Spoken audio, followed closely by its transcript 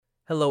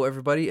Hello,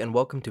 everybody, and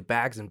welcome to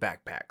Bags and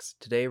Backpacks.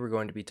 Today, we're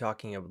going to be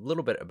talking a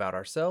little bit about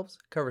ourselves,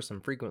 cover some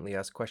frequently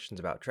asked questions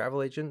about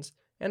travel agents,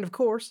 and of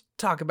course,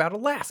 talk about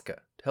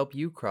Alaska to help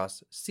you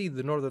see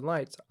the Northern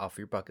Lights off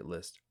your bucket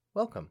list.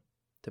 Welcome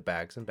to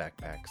Bags and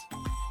Backpacks.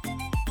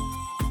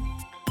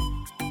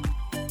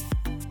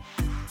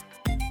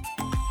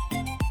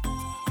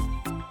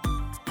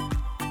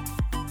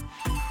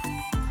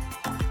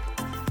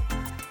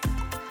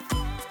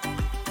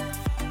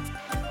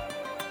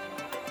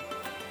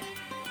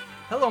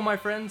 Hello, my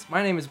friends.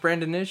 My name is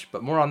Brandon Nish,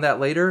 but more on that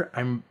later.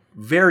 I'm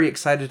very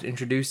excited to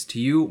introduce to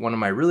you one of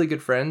my really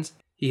good friends.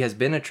 He has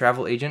been a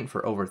travel agent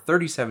for over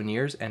 37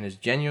 years and is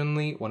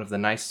genuinely one of the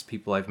nicest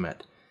people I've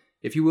met.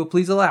 If you will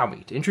please allow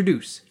me to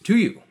introduce to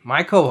you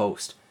my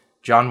co-host,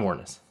 John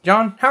Warnes.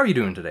 John, how are you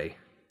doing today?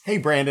 Hey,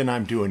 Brandon,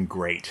 I'm doing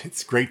great.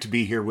 It's great to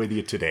be here with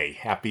you today.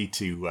 Happy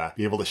to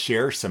be able to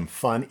share some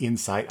fun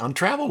insight on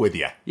travel with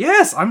you.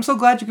 Yes, I'm so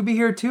glad you could be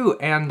here too.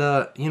 And,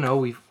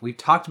 we've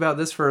talked about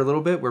this for a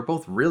little bit. We're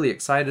both really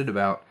excited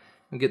about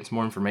getting some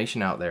more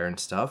information out there and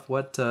stuff.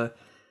 What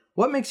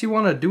makes you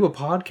want to do a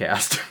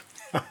podcast?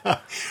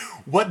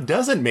 What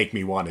doesn't make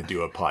me want to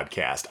do a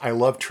podcast? I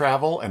love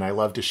travel and I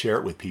love to share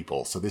it with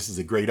people. So this is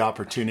a great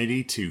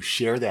opportunity to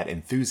share that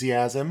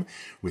enthusiasm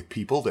with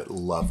people that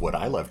love what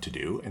I love to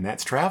do, and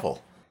that's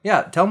travel.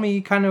 Yeah, tell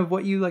me kind of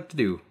what you like to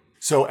do.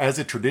 So as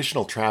a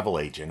traditional travel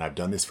agent, I've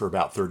done this for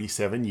about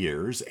 37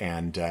 years,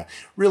 and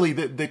really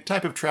the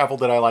type of travel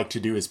that I like to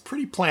do is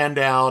pretty planned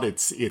out.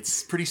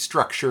 It's pretty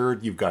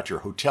structured. You've got your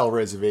hotel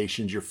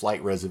reservations, your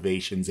flight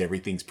reservations,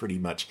 everything's pretty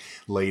much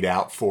laid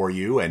out for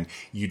you, and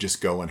you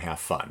just go and have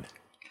fun.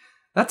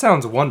 That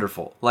sounds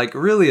wonderful. Like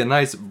really a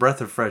nice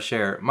breath of fresh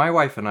air. My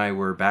wife and I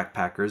were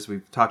backpackers.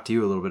 We've talked to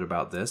you a little bit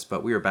about this,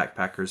 but we were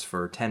backpackers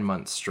for 10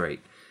 months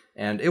straight,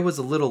 and it was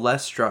a little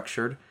less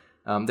structured.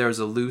 There was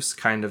a loose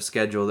kind of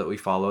schedule that we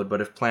followed,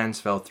 but if plans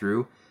fell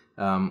through,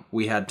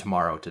 we had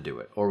tomorrow to do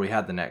it, or we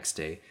had the next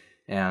day.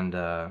 And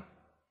that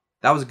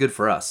was good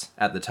for us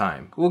at the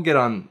time. We'll get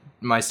on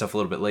my stuff a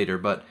little bit later,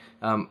 but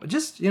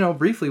just,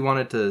 briefly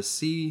wanted to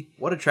see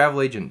what a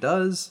travel agent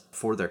does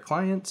for their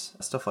clients,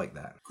 stuff like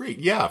that. Great.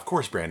 Yeah, of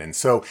course, Brandon.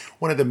 So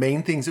one of the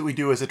main things that we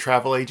do as a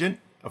travel agent,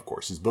 of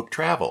course, is book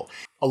travel.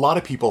 A lot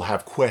of people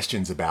have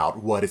questions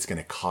about what it's going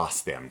to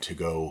cost them to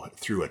go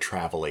through a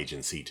travel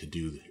agency to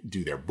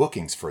do their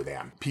bookings for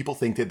them. People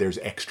think that there's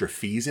extra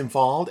fees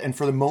involved, and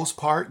for the most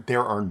part,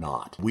 there are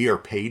not. We are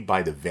paid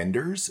by the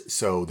vendors,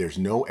 so there's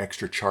no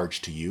extra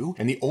charge to you.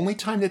 And the only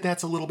time that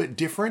that's a little bit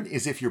different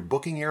is if you're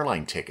booking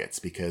airline tickets,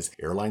 because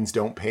airlines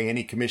don't pay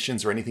any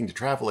commissions or anything to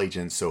travel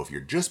agents. So if you're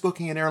just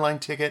booking an airline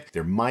ticket,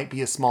 there might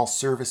be a small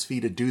service fee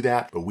to do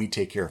that, but we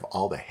take care of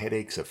all the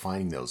headaches of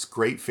finding those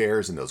great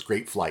fares and those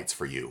great flights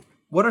for you.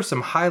 What are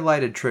some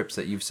highlighted trips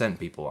that you've sent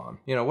people on?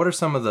 What are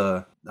some of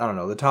the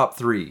top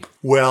 3?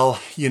 Well,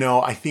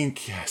 I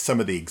think some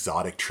of the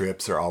exotic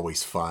trips are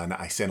always fun.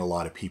 I send a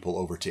lot of people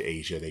over to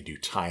Asia. They do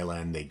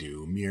Thailand, they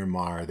do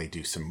Myanmar, they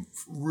do some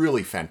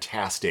really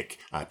fantastic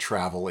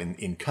travel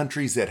in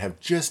countries that have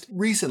just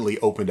recently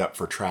opened up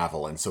for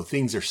travel. And so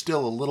things are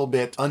still a little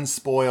bit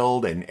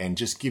unspoiled and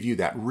just give you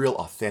that real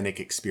authentic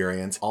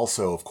experience.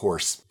 Also, of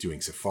course,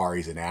 doing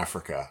safaris in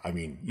Africa. I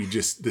mean,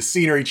 the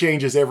scenery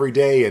changes every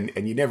day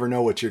and you never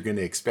know what you're going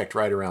to expect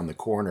right around the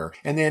corner.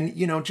 And then,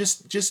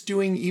 just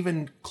doing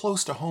even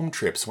close to home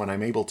trips when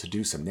I'm able to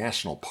do some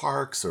national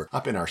parks or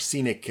up in our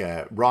scenic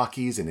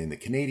Rockies and in the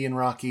Canadian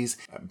Rockies,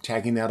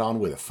 tagging that on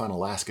with a fun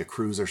Alaska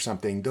cruise or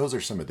something. Those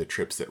are some of the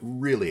trips that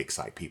really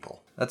excite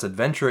people. That's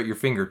adventure at your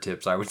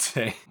fingertips, I would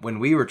say. When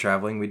we were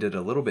traveling, we did a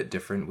little bit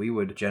different. We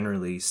would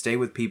generally stay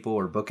with people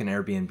or book an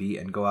Airbnb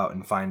and go out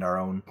and find our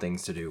own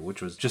things to do,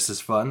 which was just as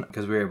fun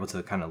because we were able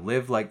to kind of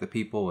live like the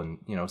people and,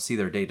 see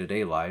their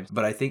day-to-day lives.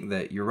 But I think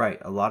that you're right.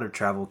 A lot of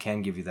travel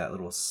can give you that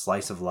little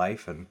slice of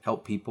life and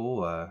help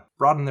people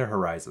broaden their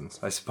horizons,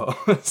 I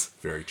suppose.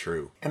 Very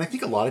true. And I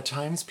think a lot of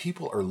times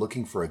people are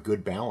looking for a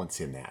good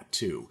balance in that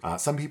too.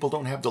 Some people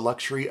don't have the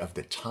luxury of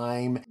the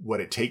time, what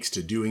it takes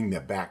to doing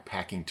the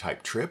backpacking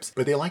type trips,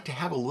 but they like to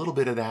have a little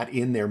bit of that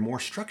in their more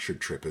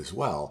structured trip as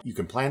well. You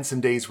can plan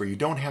some days where you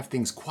don't have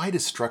things quite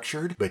as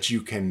structured, but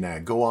you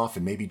can go off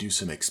and maybe do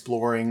some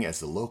exploring as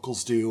the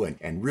locals do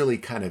and really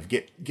kind of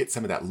get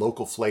some of that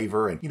local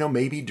flavor. And,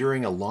 maybe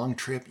during a long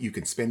trip, you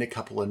can spend a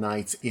couple of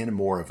nights in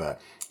more of a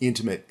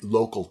intimate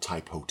local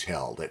type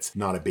hotel that's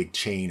not a big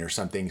chain or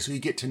something, so you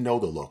get to know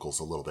the locals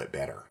a little bit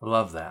better.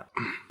 Love that.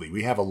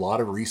 We have a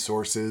lot of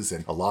resources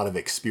and a lot of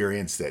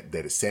experience that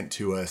is sent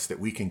to us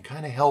that we can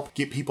kind of help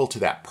get people to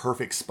that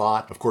perfect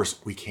spot. Of course,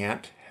 we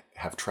can't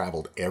have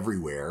traveled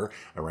everywhere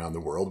around the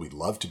world. We'd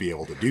love to be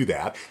able to do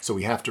that. So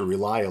we have to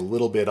rely a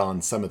little bit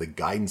on some of the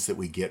guidance that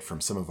we get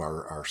from some of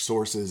our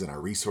sources and our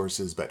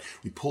resources, but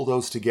we pull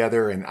those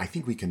together and I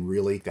think we can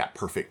really that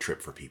perfect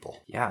trip for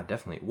people. Yeah,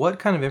 definitely. What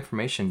kind of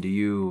information do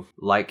you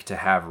like to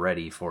have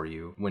ready for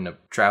you when a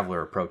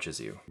traveler approaches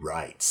you?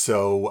 Right.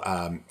 So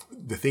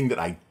the thing that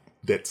I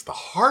that's the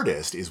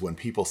hardest is when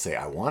people say,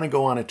 I want to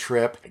go on a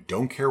trip. I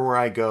don't care where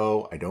I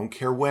go. I don't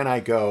care when I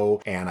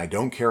go. And I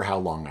don't care how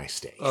long I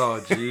stay. Oh,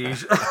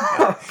 geez.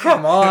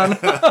 Come on.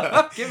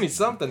 Give me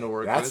something to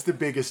work with. That's the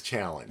biggest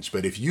challenge.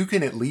 But if you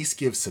can at least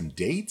give some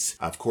dates,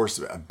 of course,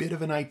 a bit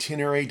of an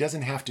itinerary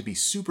doesn't have to be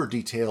super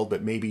detailed,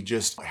 but maybe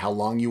just how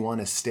long you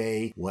want to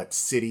stay, what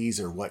cities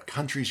or what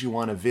countries you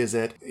want to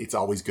visit. It's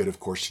always good, of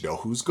course, to know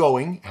who's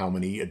going, how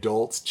many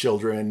adults,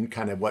 children,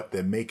 kind of what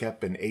the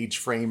makeup and age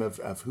frame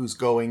of who's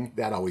going.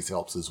 That always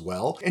helps as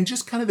well. And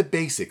just kind of the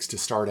basics to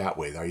start out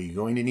with. Are you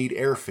going to need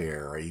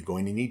airfare? Are you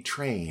going to need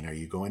train? Are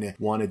you going to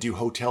want to do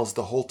hotels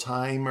the whole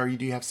time? Or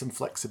do you have some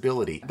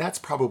flexibility? That's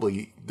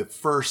probably the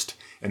first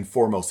and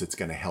foremost that's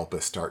going to help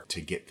us start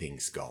to get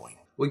things going.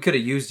 We could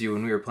have used you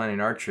when we were planning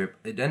our trip.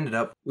 It ended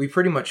up, we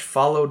pretty much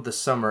followed the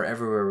summer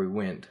everywhere we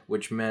went,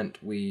 which meant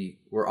we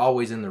were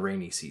always in the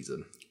rainy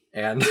season.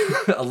 And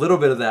a little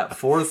bit of that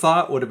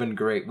forethought would have been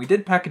great. We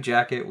did pack a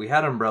jacket, we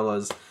had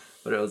umbrellas,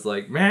 but it was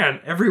like, man,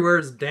 everywhere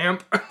is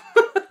damp.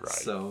 Right.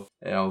 So,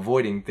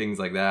 avoiding things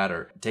like that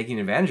or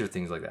taking advantage of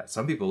things like that.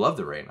 Some people love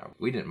the rain.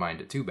 We didn't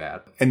mind it too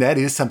bad. And that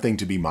is something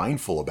to be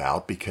mindful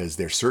about because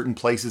there's certain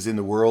places in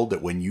the world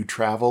that when you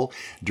travel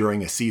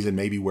during a season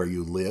maybe where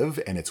you live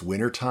and it's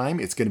wintertime,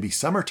 it's going to be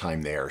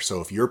summertime there.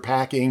 So if you're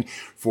packing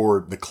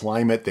for the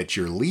climate that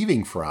you're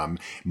leaving from,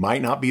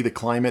 might not be the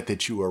climate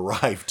that you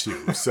arrive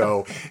to.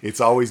 So it's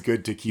always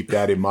good to keep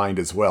that in mind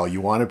as well. You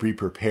want to be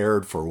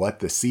prepared for what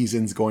the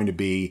season's going to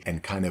be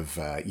and kind of,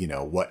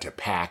 what to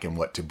pack and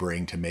what to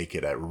bring to make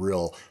it a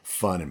real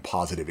fun and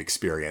positive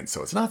experience.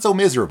 So it's not so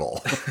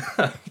miserable.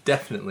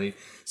 Definitely.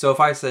 So if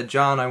I said,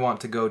 John, I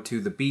want to go to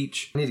the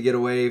beach, I need to get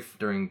away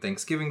during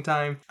Thanksgiving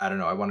time. I don't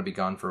know. I want to be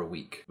gone for a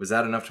week. Was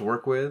that enough to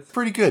work with?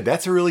 Pretty good.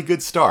 That's a really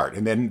good start.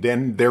 And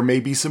then there may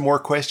be some more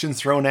questions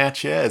thrown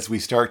at you as we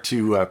start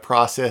to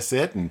process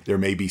it. And there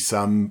may be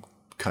some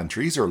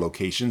countries or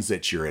locations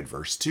that you're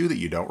adverse to that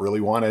you don't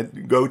really want to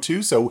go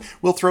to. So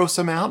we'll throw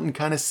some out and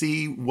kind of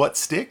see what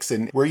sticks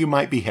and where you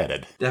might be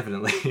headed.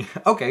 Definitely.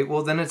 Okay,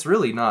 well then it's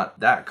really not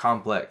that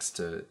complex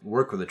to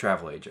work with a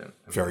travel agent.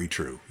 Very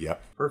true.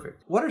 Yep.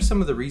 Perfect. What are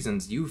some of the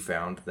reasons you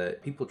found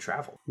that people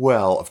travel?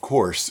 Well, of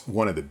course,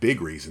 one of the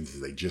big reasons is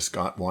they just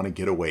want to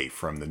get away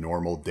from the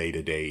normal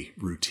day-to-day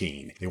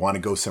routine. They want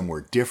to go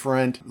somewhere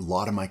different. A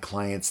lot of my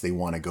clients, they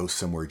want to go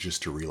somewhere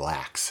just to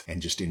relax and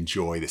just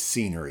enjoy the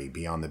scenery,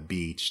 be on the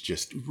beach,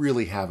 just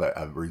really have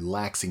a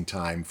relaxing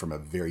time from a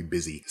very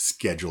busy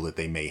schedule that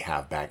they may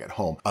have back at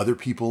home. Other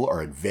people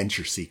are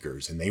adventure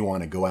seekers and they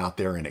want to go out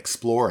there and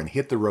explore and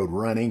hit the road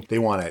running. They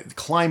want to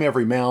climb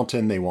every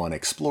mountain. They want to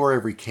explore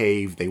every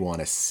cave. They want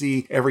to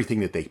see everything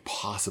that they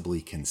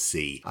possibly can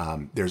see.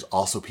 There's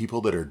also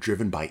people that are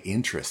driven by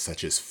interests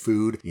such as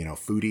food.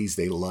 Foodies,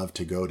 they love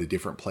to go to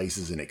different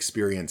places and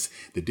experience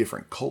the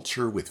different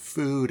culture with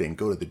food and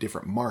go to the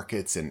different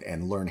markets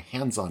and learn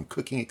hands-on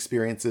cooking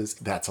experiences.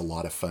 That's a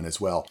lot of fun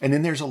as well. And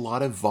then there's a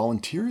lot of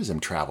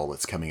volunteerism travel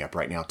that's coming up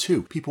right now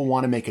too. People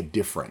want to make a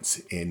difference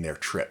in their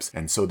trips.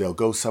 And so they'll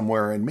go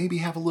somewhere and maybe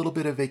have a little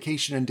bit of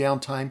vacation and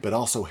downtime, but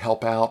also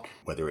help out,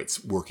 whether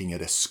it's working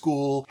at a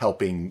school,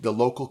 helping the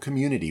local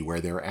community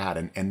where they're at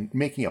and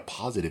making a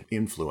positive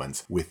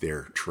influence with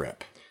their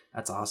trip.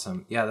 That's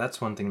awesome. Yeah,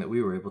 that's one thing that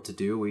we were able to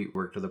do. We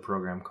worked with a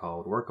program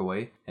called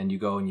Workaway, and you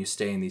go and you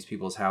stay in these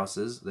people's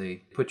houses.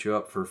 They put you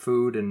up for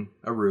food and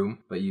a room,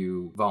 but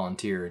you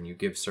volunteer and you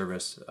give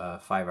service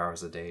 5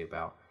 hours a day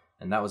about.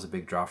 And that was a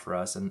big draw for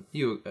us. And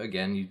you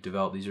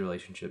develop these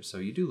relationships. So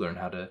you do learn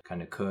how to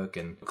kind of cook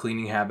and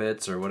cleaning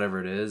habits or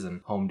whatever it is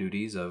and home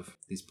duties of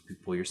these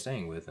people you're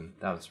staying with. And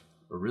that was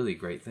a really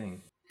great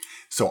thing.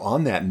 So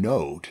on that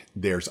note,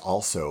 there's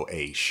also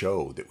a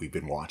show that we've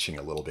been watching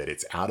a little bit.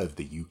 It's out of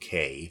the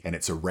UK and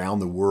it's a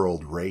round the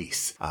world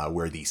race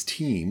where these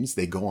teams,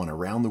 they go on a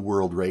round the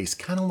world race,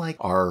 kind of like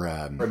our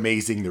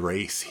Amazing the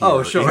Race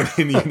here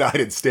in the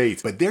United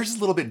States. But theirs is a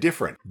little bit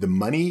different. The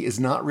money is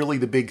not really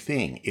the big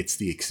thing. It's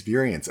the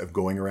experience of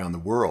going around the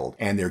world.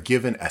 And they're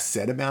given a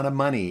set amount of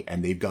money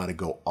and they've got to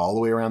go all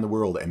the way around the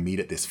world and meet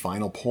at this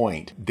final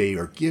point. They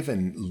are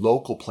given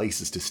local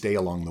places to stay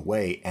along the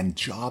way and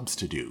jobs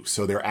to do.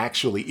 So they're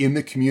actually in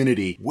the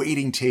community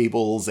waiting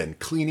tables and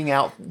cleaning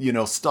out,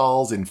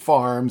 stalls and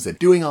farms and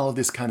doing all of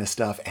this kind of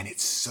stuff. And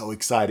it's so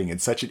exciting and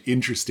such an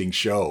interesting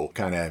show,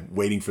 kind of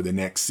waiting for the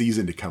next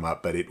season to come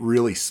up. But it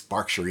really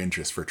sparks your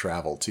interest for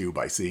travel too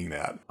by seeing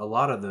that. A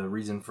lot of the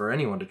reason for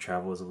anyone to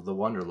travel is the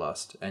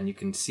wanderlust. And you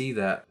can see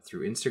that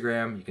through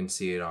Instagram. You can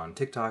see it on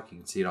TikTok. You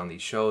can see it on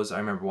these shows. I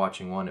remember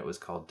watching one. It was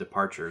called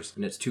Departures.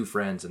 And it's two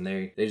friends and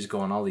they just go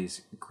on all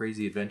these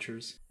crazy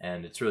adventures.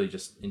 And it's really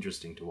just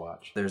interesting to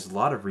watch. There's a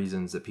lot of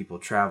reasons times that people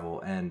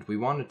travel, and we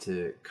wanted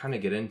to kind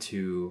of get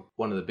into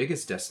one of the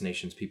biggest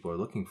destinations people are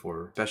looking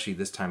for, especially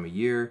this time of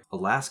year.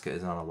 Alaska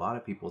is on a lot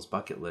of people's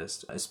bucket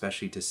list,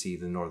 especially to see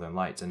the Northern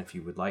Lights. And if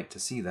you would like to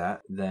see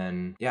that,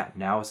 then yeah,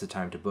 now is the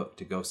time to book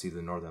to go see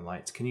the Northern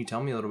Lights. Can you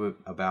tell me a little bit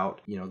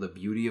about, the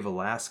beauty of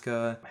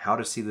Alaska, how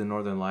to see the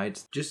Northern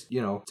Lights? Just,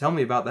 tell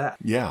me about that.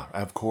 Yeah,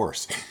 of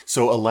course.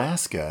 So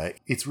Alaska,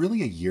 it's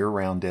really a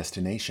year-round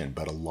destination,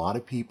 but a lot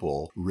of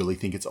people really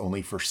think it's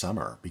only for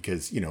summer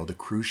because, the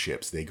cruise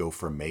ships, they go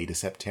from May to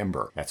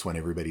September. That's when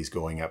everybody's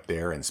going up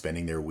there and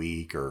spending their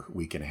week or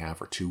week and a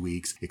half or 2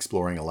 weeks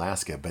exploring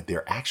Alaska, but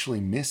they're actually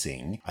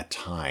missing a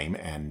time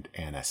and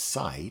a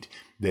site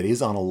that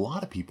is on a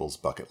lot of people's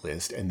bucket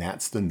list, and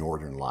that's the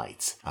Northern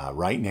Lights.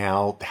 Right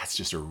now, that's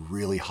just a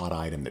really hot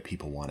item that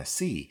people want to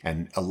see.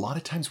 And a lot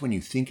of times when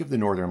you think of the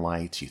Northern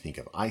Lights, you think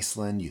of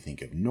Iceland, you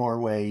think of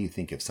Norway, you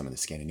think of some of the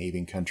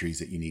Scandinavian countries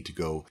that you need to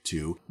go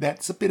to.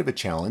 That's a bit of a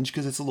challenge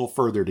because it's a little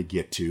further to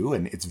get to,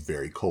 and it's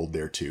very cold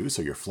there too.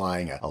 So you're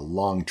flying a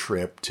long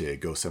trip to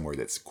go somewhere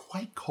that's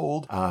quite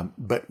cold.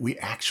 But we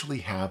actually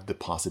have the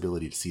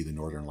possibility to see the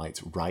Northern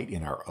Lights right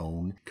in our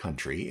own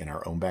country, in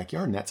our own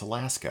backyard, and that's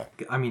Alaska.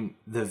 I mean,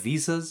 the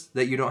visas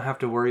that you don't have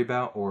to worry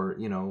about, or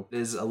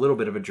is a little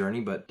bit of a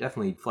journey, but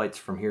definitely flights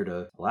from here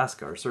to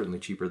Alaska are certainly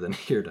cheaper than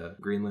here to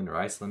Greenland or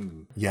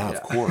Iceland. Yeah,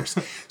 of course.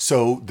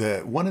 So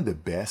one of the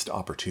best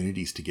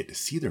opportunities to get to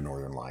see the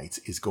Northern Lights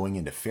is going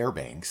into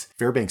Fairbanks.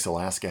 Fairbanks,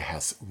 Alaska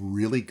has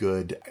really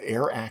good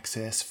air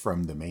access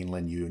from the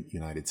mainland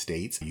United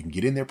States. You can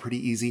get in there pretty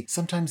easy.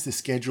 Sometimes the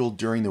schedule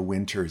during the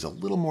winter is a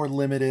little more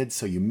limited,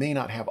 so you may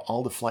not have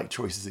all the flight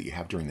choices that you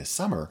have during the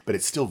summer, but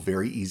it's still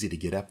very easy to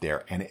get up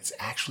there, and it's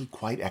actually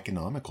quite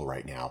economical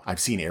right now. I've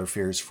seen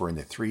airfares for in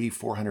the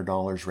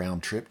 $300-400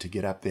 round trip to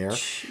get up there.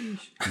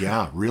 Sheesh.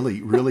 Yeah,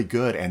 really, really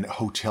good. And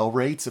hotel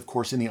rates, of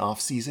course, in the off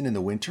season in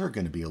the winter are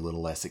going to be a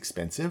little less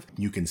expensive.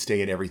 You can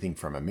stay at everything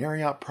from a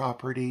Marriott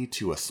property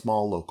to a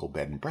small local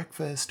bed and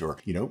breakfast, or,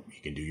 you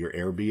can do your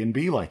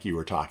Airbnb like you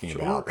were talking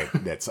about.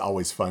 That's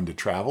always fun to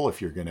travel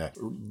if you're going to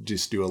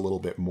just do a little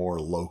bit more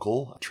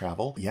local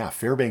travel. Yeah,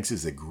 Fairbanks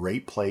is a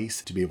great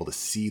place to be able to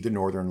see the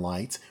Northern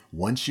Lights.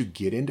 Once you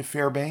get into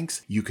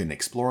Fairbanks, you can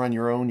explore on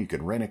your own. You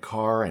can rent a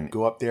car and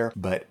go up there.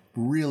 But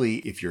really,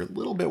 if you're a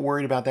little bit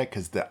worried about that,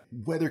 because the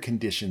weather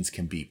conditions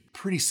can be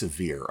pretty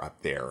severe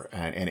up there,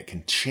 and it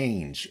can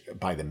change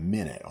by the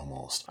minute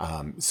almost.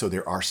 So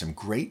there are some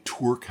great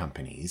tour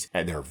companies,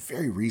 and they're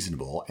very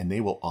reasonable, and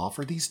they will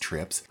offer these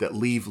trips that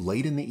leave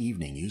late in the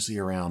evening, usually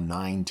around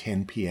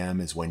 9-10 p.m.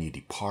 is when you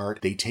depart.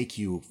 They take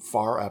you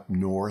far up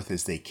north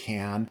as they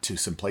can to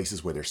some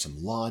places where there's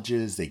some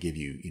lodges. They give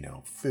you,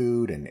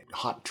 food and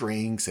hot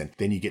drinks, and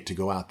then you get to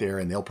go out there,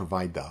 and they'll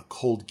provide the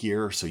cold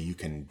gear so you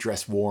can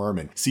dress warm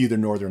and see the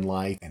Northern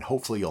Light, and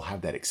hopefully you'll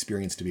have that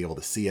experience to be able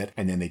to see it,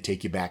 and then they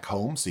take you back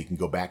home so you can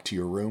go back to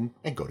your room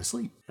and go to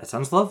sleep. That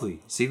sounds lovely.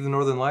 See the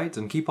Northern Lights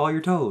and keep all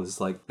your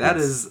toes. Like, that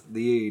is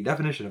the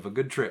definition of a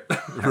good trip.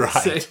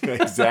 Right,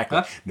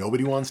 exactly.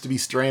 Nobody wants to be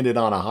stranded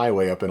on a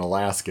highway up in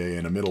Alaska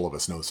in the middle of a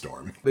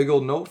snowstorm. Big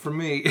old note from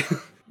me.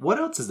 What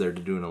else is there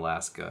to do in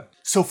Alaska?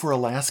 So for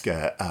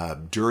Alaska,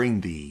 during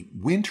the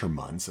winter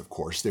months, of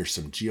course, there's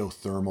some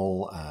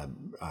geothermal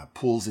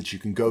pools that you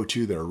can go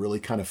to that are really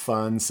kind of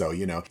fun. So,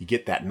 you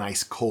get that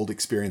nice cold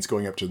experience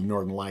going up to the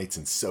Northern Lights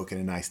and soak in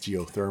a nice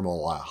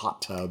geothermal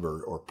hot tub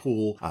or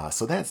pool.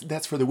 So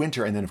that's for the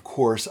winter. And then, of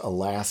course,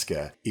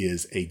 Alaska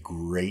is a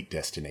great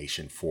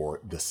destination for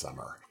the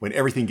summer. When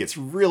everything gets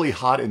really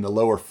hot in the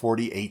lower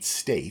 48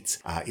 states,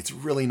 it's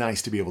really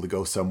nice to be able to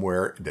go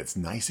somewhere that's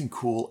nice and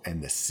cool,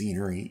 and the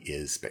scenery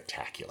is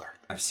spectacular.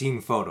 I've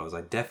seen photos.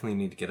 I definitely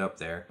need to get up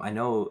there. I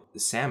know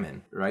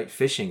salmon, right?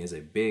 Fishing is a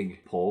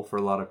big pull for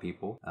a lot of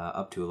people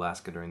up to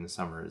Alaska during the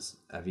summers.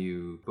 Have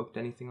you booked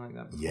anything like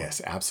that before?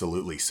 Yes,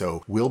 absolutely.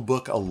 So we'll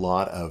book a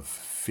lot of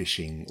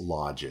fishing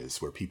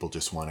lodges where people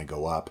just want to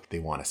go up. They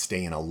want to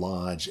stay in a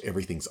lodge.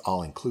 Everything's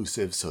all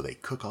inclusive. So they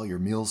cook all your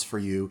meals for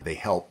you. They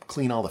help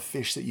clean all the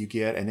fish that you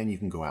get. And then you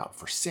can go out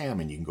for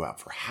salmon. You can go out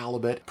for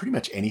halibut. Pretty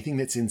much anything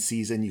that's in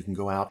season, you can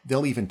go out.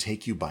 They'll even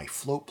take you by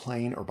float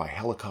plane or by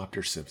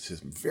helicopter to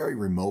some very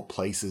remote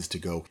places to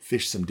go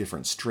fish some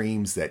different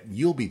streams that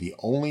you'll be the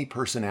only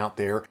person out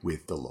there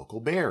with the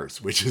local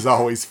bears, which is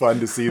always fun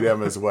to see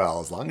them as well,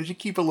 as long as you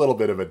keep a little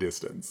bit of a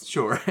distance.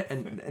 Sure,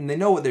 and they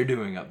know what they're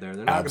doing up there.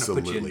 They're not going to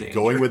put you in danger.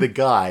 Going with a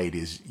guide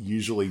is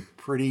usually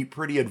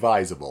pretty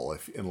advisable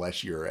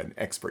unless you're an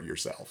expert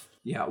yourself.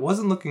 Yeah, I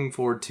wasn't looking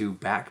forward to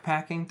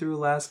backpacking through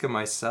Alaska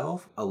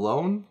myself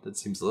alone. That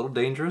seems a little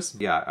dangerous.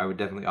 Yeah, I would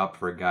definitely opt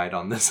for a guide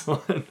on this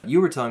one.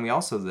 You were telling me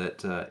also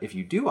that if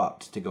you do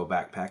opt to go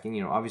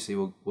backpacking, obviously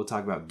we'll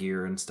talk about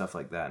gear and stuff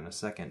like that in a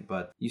second,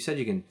 but you said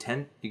you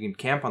can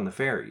camp on the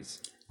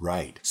ferries.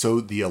 Right.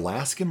 So the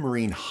Alaska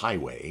Marine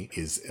Highway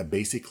is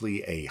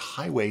basically a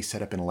highway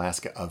set up in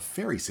Alaska of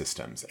ferry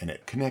systems, and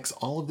it connects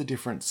all of the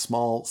different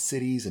small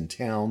cities and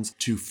towns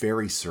to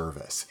ferry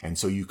service. And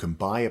so you can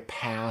buy a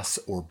pass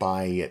or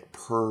buy it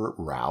per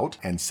route.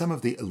 And some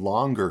of the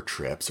longer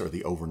trips or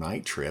the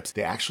overnight trips,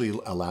 they actually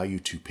allow you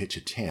to pitch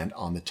a tent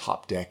on the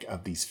top deck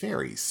of these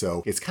ferries.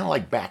 So it's kind of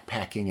like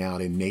backpacking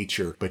out in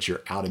nature, but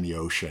you're out in the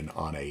ocean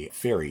on a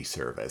ferry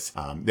service.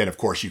 Then, of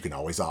course, you can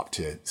always opt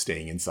to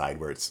staying inside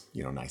where it's,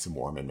 nice and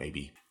warm and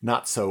maybe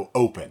not so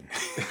open.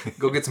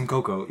 Go get some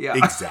cocoa. Yeah.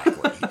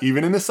 Exactly.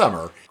 Even in the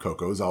summer,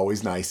 cocoa is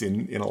always nice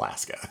in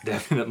Alaska.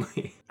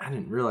 Definitely. I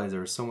didn't realize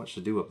there was so much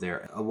to do up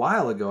there. A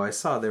while ago, I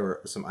saw there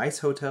were some ice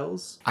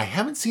hotels. I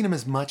haven't seen them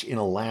as much in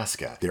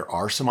Alaska. There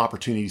are some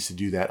opportunities to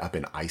do that up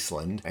in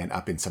Iceland and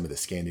up in some of the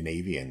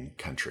Scandinavian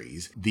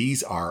countries.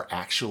 These are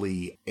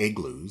actually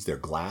igloos. They're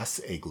glass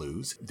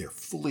igloos. They're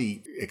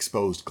fully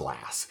exposed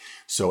glass.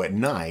 So at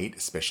night,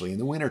 especially in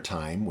the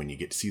wintertime, when you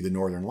get to see the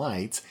northern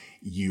lights,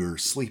 you're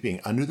sleeping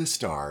under the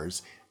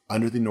stars,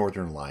 under the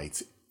northern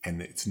lights,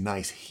 and it's a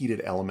nice heated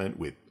element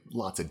with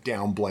lots of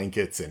down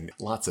blankets and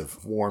lots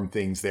of warm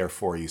things there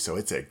for you. So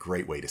it's a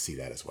great way to see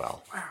that as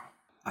well. Wow.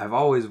 I've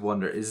always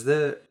wondered,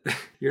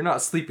 you're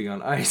not sleeping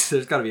on ice.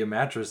 There's got to be a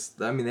mattress.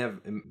 I mean, they have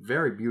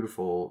very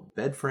beautiful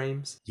bed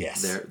frames.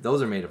 Yes.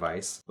 Those are made of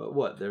ice. But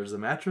what? There's a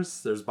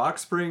mattress? There's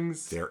box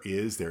springs? There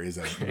is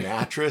a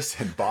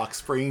mattress and box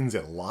springs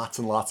and lots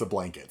of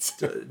blankets.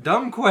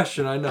 Dumb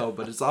question, I know,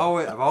 but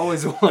I've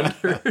always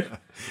wondered.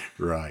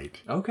 Right.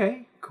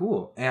 Okay.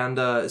 Cool.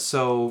 And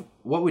so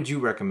what would you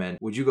recommend?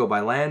 Would you go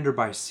by land or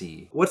by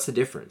sea? What's the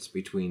difference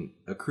between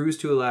a cruise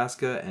to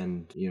Alaska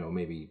and,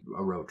 maybe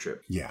a road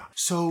trip? Yeah.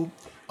 So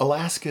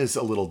Alaska is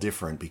a little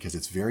different because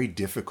it's very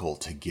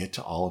difficult to get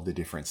to all of the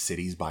different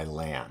cities by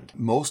land.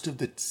 Most of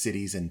the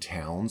cities and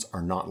towns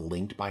are not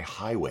linked by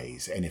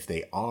highways. And if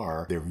they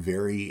are, they're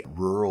very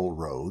rural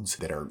roads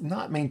that are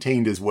not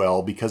maintained as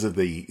well because of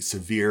the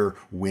severe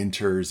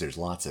winters. There's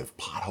lots of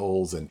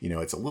potholes and,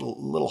 it's a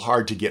little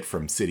hard to get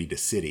from city to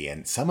city.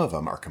 And some of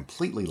them are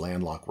completely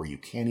landlocked where you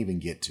can't even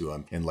get to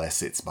them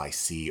unless it's by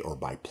sea or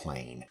by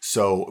plane.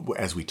 So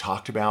as we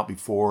talked about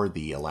before,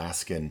 the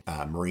Alaskan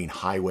Marine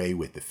Highway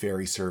with the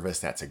ferry service,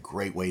 that's a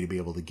great way to be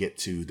able to get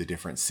to the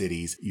different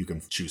cities. You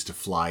can choose to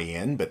fly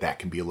in, but that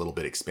can be a little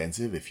bit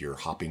expensive if you're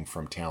hopping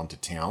from town to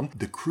town.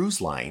 The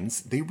cruise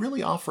lines, they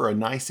really offer a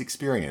nice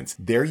experience.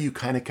 There you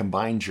kind of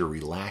combined your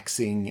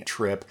relaxing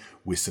trip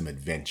with some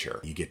adventure.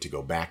 You get to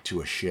go back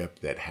to a ship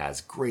that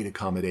has great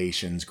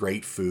accommodations,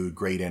 great food,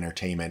 great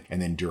entertainment,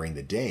 and then during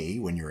the day,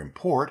 when you're in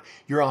port,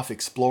 you're off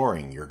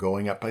exploring. You're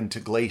going up into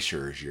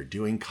glaciers, you're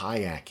doing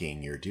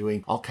kayaking, you're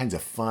doing all kinds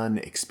of fun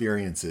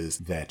experiences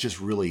that just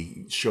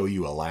really show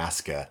you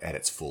Alaska at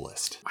its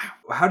fullest.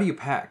 Wow. How do you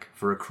pack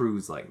for a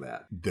cruise like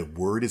that? The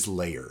word is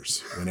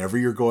layers. Whenever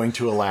you're going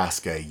to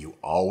Alaska, you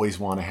always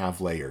want to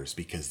have layers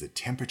because the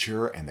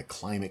temperature and the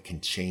climate can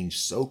change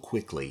so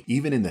quickly.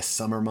 Even in the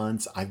summer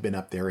months, I've been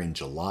up there in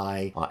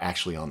July,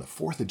 actually on the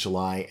 4th of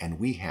July, and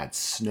we had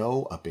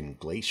snow up in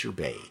Glacier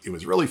Bay. It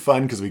was really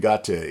fun because we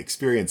got to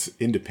experience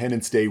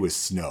Independence Day with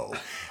snow.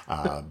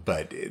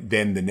 But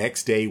then the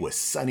next day was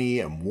sunny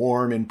and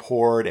warm in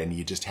port, and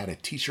you just had a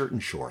t-shirt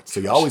and shorts. So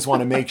you always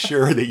want to make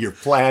sure that you're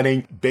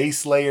planning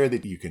base layer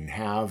that you can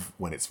have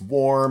when it's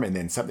warm, and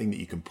then something that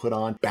you can put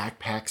on.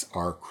 Backpacks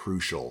are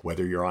crucial.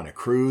 Whether you're on a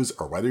cruise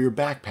or whether you're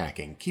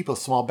backpacking, keep a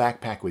small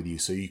backpack with you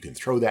so you can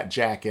throw that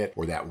jacket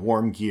or that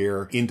warm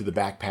gear into the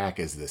backpack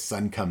as the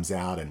sun comes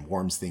out and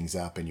warms things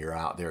up and you're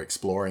out there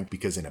exploring,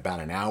 because in about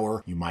an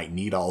hour, you might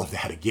need all of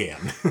that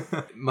again.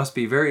 It must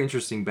be a very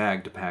interesting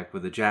bag to pack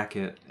with a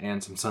jacket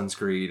and some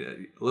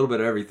sunscreen, a little bit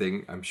of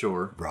everything, I'm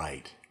sure.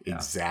 Right. Yeah.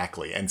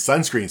 Exactly. And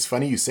sunscreen, it's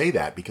funny you say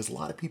that because a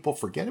lot of people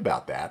forget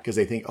about that because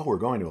they think, oh, we're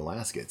going to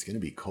Alaska. It's going to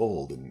be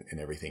cold and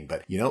everything.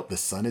 But, the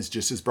sun is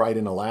just as bright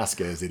in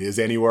Alaska as it is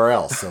anywhere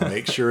else. So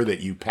make sure that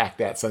you pack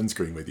that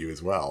sunscreen with you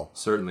as well.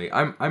 Certainly.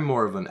 I'm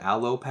more of an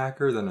aloe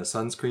packer than a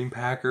sunscreen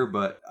packer,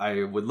 but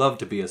I would love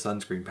to be a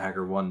sunscreen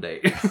packer one day.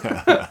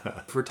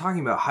 If we're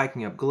talking about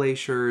hiking up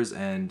glaciers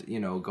and,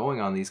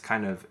 going on these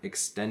kind of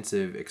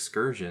extensive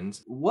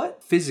excursions,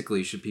 what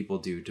physically should people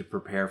do to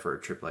prepare for a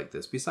trip like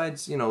this?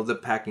 Besides, the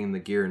packing the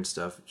gear and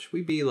stuff, should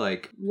we be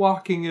like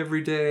walking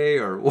every day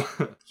or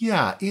what?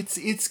 Yeah,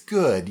 it's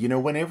good.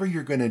 Whenever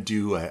you're going to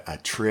do a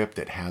trip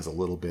that has a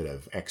little bit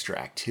of extra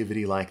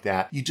activity like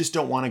that, you just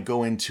don't want to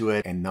go into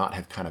it and not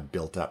have kind of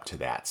built up to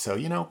that. So,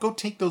 go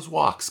take those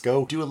walks,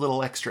 go do a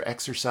little extra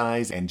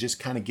exercise and just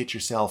kind of get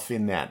yourself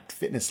in that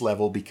fitness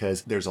level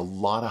because there's a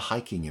lot of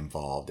hiking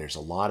involved. There's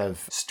a lot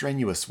of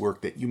strenuous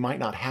work that you might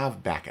not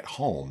have back at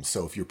home.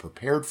 So if you're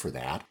prepared for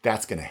that,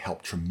 that's going to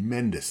help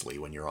tremendously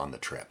when you're on the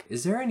trip.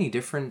 Is there any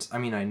difference difference? I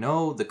mean, I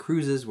know the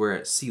cruises were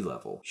at sea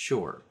level,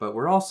 sure, but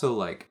we're also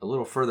like a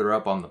little further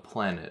up on the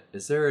planet.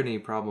 Is there any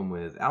problem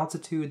with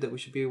altitude that we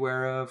should be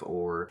aware of,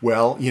 or?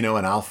 Well,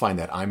 and I'll find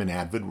that I'm an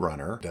avid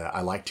runner.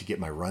 I like to get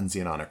my runs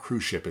in on a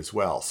cruise ship as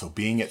well. So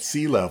being at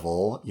sea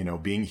level,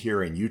 being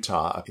here in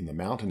Utah in the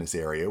mountainous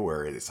area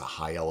where it's a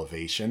high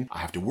elevation, I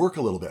have to work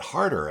a little bit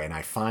harder. And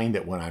I find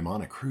that when I'm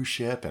on a cruise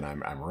ship and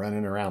I'm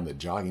running around the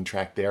jogging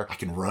track there, I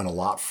can run a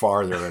lot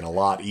farther and a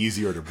lot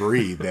easier to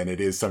breathe than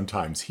it is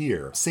sometimes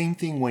here. Same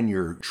thing when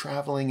you're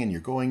traveling and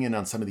you're going in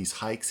on some of these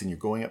hikes and you're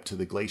going up to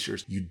the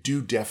glaciers, you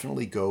do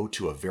definitely go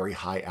to a very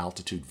high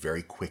altitude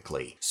very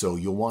quickly. So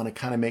you'll want to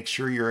kind of make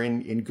sure you're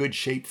in good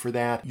shape for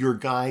that. Your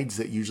guides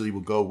that usually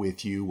will go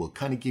with you will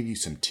kind of give you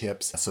some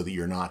tips so that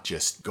you're not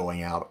just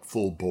going out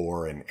full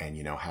bore and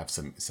have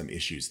some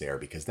issues there,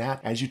 because that,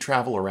 as you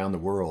travel around the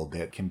world,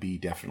 that can be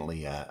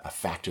definitely a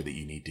factor that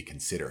you need to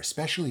consider,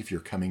 especially if you're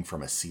coming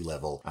from a sea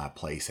level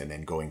place and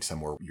then going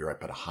somewhere you're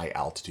up at a high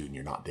altitude and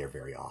you're not there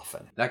very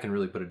often. That can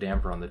really put a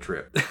damper on the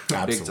trip.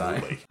 Absolutely. Big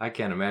time. I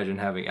can't imagine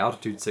having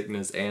altitude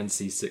sickness and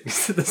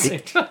seasickness at the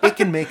same time. It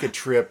can make a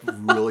trip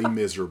really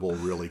miserable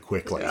really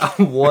quickly. Yeah,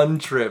 one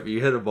trip,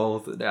 you hit them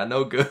both. Yeah,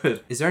 no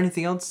good. Is there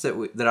anything else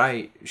that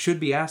I should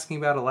be asking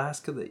about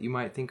Alaska that you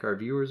might think our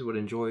viewers would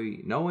enjoy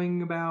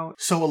knowing about?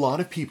 So a lot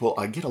of people,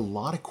 I get a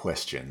lot of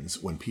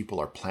questions when people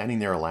are planning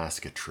their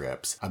Alaska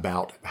trips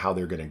about how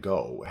they're going to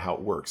go, how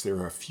it works. There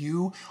are a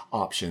few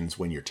options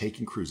when you're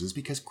taking cruises,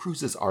 because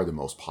cruises are the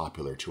most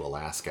popular to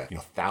Alaska.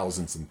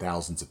 Thousands and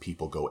thousands of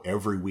people go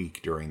every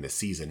week during the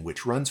season,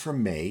 which runs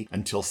from May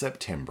until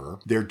September.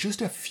 There are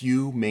just a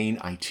few main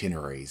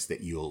itineraries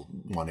that you'll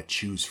want to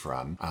choose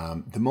from.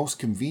 The most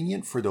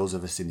convenient for those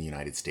of us in the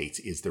United States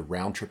is the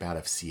round trip out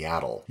of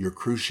Seattle. Your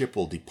cruise ship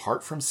will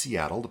depart from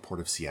Seattle, the port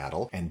of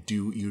Seattle, and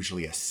do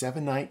usually a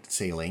 7-night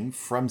sailing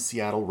from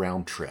Seattle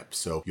round trip.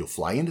 So you'll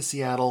fly into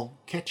Seattle,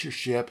 catch your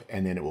ship,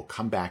 and then it will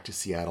come back to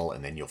Seattle,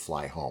 and then you'll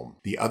fly home.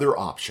 The other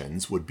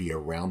options would be a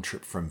round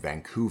trip from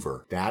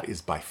Vancouver. That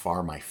is by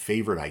far my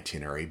favorite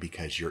itinerary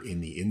because you're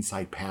in the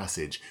Inside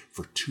Passage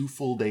for 2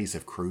 full days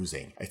of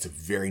cruising. It's a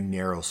very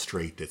narrow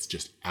strait that's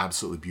just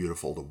absolutely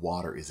beautiful. The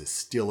water is as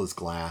still as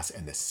glass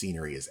and the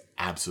scenery is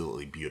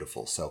absolutely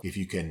beautiful. So if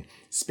you can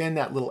spend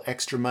that little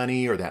extra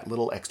money or that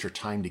little extra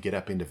time to get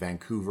up into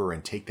Vancouver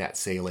and take that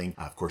sailing,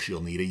 of course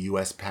you'll need a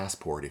U.S.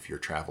 passport if you're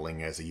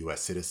traveling as a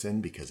U.S.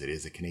 citizen because it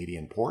is a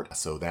Canadian port.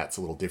 So that's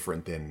a little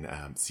different than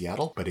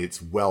Seattle, but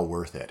it's well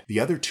worth it. The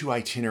other 2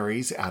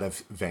 itineraries out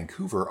of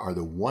Vancouver are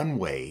the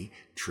one-way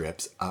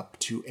trips up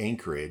to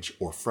Anchorage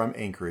or from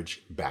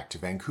Anchorage back to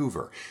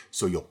Vancouver.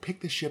 So you'll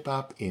pick the ship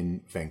up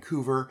in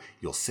Vancouver,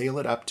 you'll sail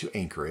it up to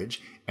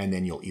Anchorage, and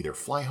then you'll either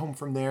fly home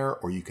from there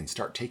or you can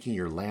start taking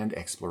your land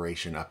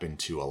exploration up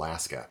into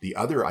Alaska. The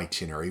other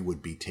itinerary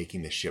would be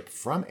taking the ship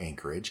from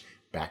Anchorage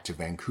back to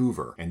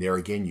Vancouver. And there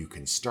again, you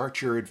can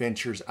start your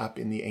adventures up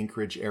in the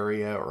Anchorage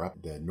area or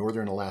up the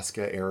northern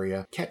Alaska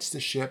area, catch the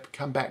ship,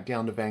 come back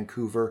down to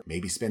Vancouver,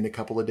 maybe spend a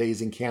couple of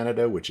days in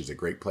Canada, which is a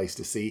great place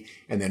to see,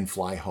 and then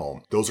fly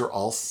home. Those are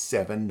all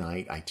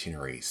 7-night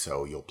itineraries,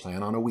 so you'll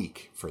plan on a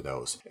week for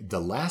those. The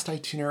last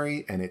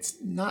itinerary, and it's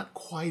not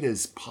quite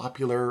as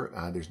popular,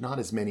 there's not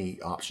as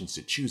many options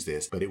to choose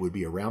this, but it would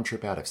be a round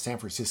trip out of San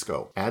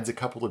Francisco. Adds a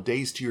couple of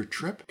days to your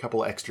trip, a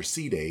couple of extra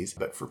sea days,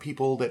 but for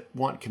people that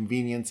want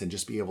convenience and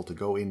just be able to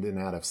go in and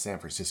out of San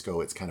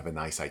Francisco, it's kind of a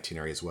nice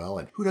itinerary as well.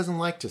 And who doesn't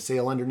like to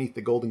sail underneath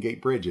the Golden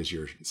Gate Bridge as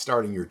you're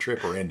starting your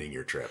trip or ending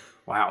your trip?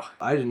 Wow.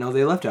 I didn't know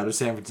they left out of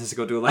San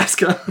Francisco to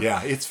Alaska.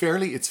 Yeah, it's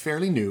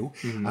fairly new,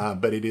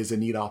 but it is a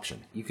neat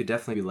option. You could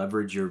definitely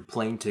leverage your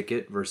plane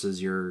ticket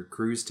versus your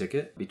cruise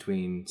ticket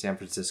between San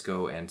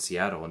Francisco and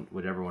Seattle, and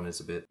whichever one is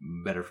a bit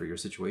better for your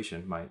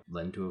situation might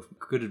lend to a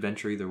good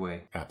adventure either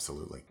way.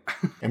 Absolutely.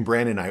 And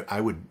Brandon,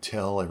 I would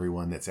tell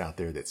everyone that's out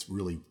there that's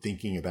really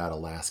thinking about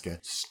Alaska,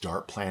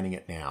 start planning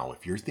it now.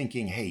 If you're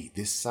thinking, hey,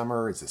 this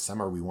summer is the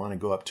summer we want to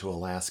go up to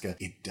Alaska,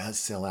 it does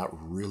sell out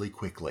really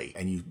quickly,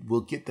 and you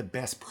will get the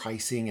best pricing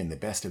and the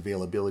best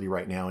availability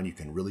right now, and you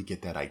can really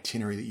get that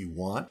itinerary that you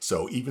want.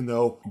 So even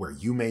though where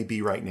you may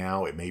be right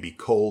now, it may be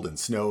cold and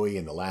snowy,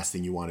 and the last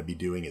thing you want to be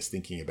doing is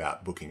thinking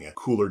about booking a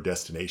cooler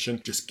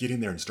destination, just get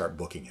in there and start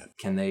booking it.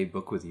 Can they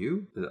book with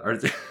you?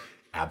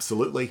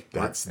 Absolutely.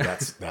 That's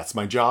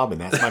my job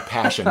and that's my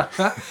passion.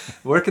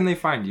 Where can they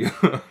find you?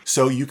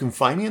 So you can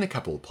find me in a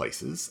couple of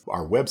places.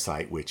 Our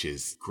website, which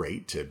is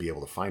great to be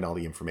able to find all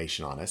the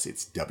information on us,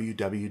 it's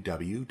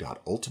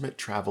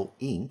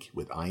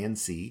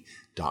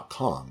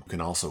www.ultimatetravelinc.com. You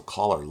can also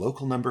call our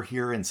local number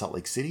here in Salt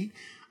Lake City,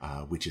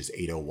 which is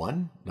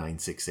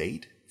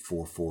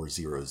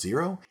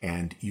 801-968-4400,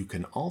 and you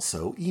can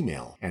also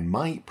email. And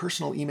my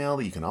personal email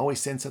that you can always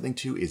send something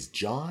to is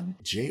John,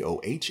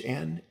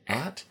 John,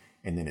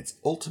 and then it's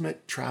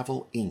Ultimate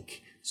Travel Inc.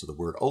 So the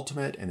word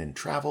ultimate and then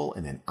travel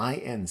and then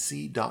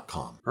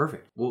inc.com.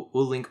 Perfect. We'll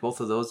link both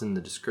of those in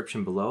the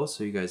description below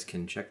so you guys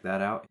can check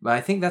that out. But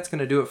I think that's going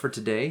to do it for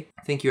today.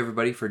 Thank you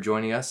everybody for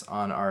joining us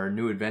on our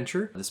new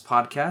adventure, this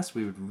podcast.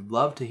 We would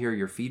love to hear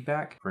your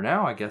feedback. For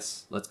now, I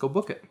guess let's go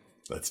book it.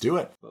 Let's do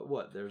it. But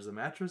what? There's a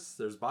mattress,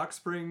 there's box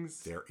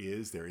springs. There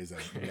is a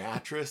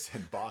mattress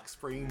and box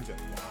springs and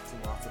lots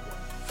of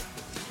blankets.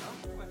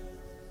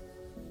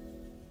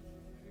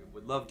 I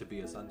would love to be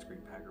a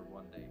sunscreen packer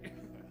one day.